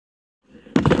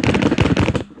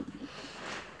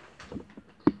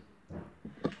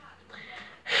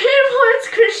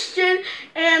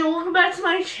to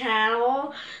my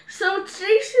channel. So today's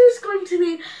video is going to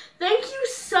be thank you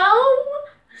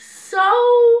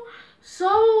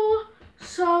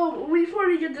before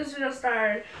we get this video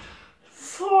started,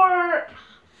 for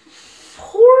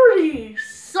 40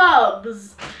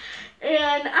 subs.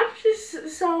 And I'm just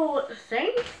so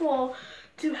thankful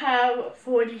to have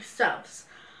 40 subs.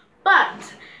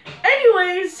 But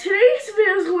anyways, today's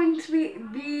video is going to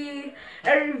be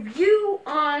a review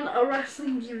on a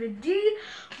wrestling DVD,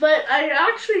 but I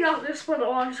actually got this one a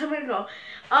long time ago.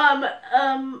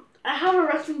 I have a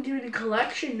wrestling DVD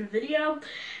collection video,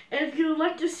 and if you would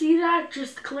like to see that,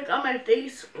 just click on my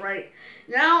face right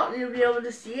now and you'll be able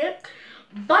to see it.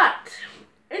 But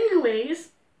anyways,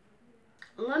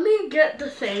 let me get the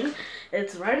thing.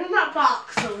 It's right in that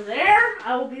box over there.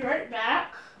 I will be right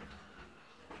back.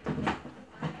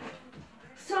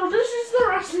 So this is the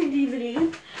wrestling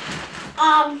DVD.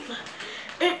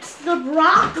 It's the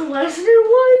Brock Lesnar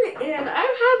one, and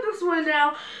I've had this one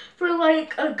now for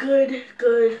like a good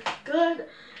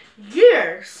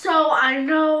year. So I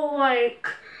know, like,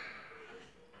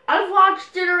 I've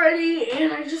watched it already,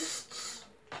 and I just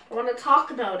want to talk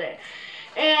about it.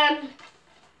 And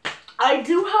I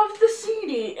do have the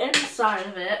CD inside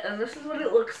of it, and this is what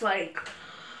it looks like.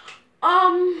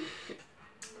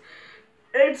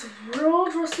 It's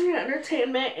World Wrestling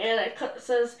Entertainment, and it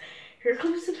says, "Here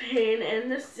Comes the Pain," and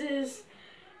this is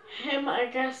him, I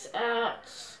guess, at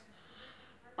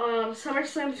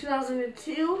SummerSlam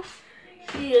 2002.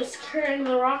 He is carrying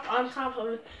The Rock on top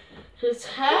of his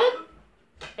head,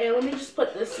 and let me just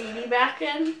put the CD back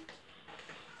in.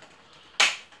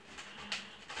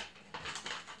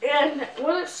 And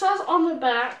what it says on the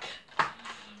back,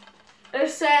 it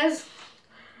says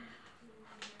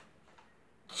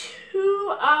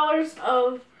 2 hours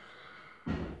of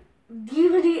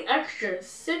DVD extras,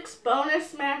 6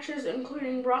 bonus matches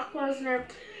including Brock Lesnar,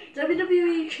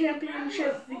 WWE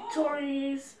Championship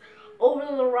victories over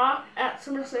The Rock at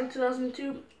SummerSlam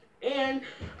 2002, and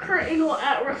Kurt Angle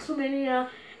at WrestleMania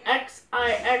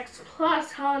XIX,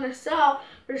 plus Hell in a Cell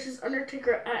versus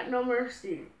Undertaker at No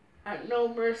Mercy,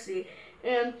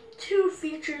 and 2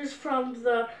 features from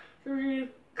the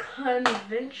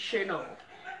Conventional.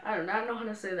 I do not know how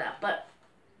to say that, but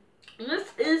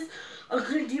this is a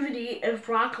good DVD if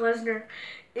Brock Lesnar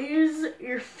is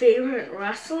your favorite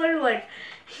wrestler. Like,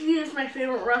 he is my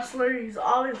favorite wrestler. He's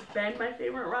always been my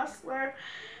favorite wrestler,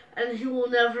 and he will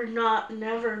never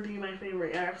be my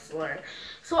favorite wrestler.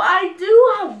 So I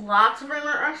do have lots of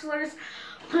favorite wrestlers,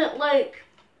 but like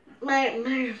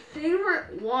my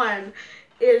favorite one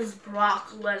is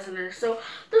Brock Lesnar. So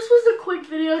this was a quick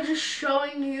video just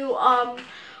showing you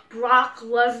Brock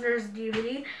Lesnar's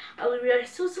DVD. I love you guys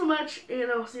so much,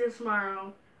 and I'll see you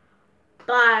tomorrow.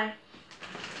 Bye.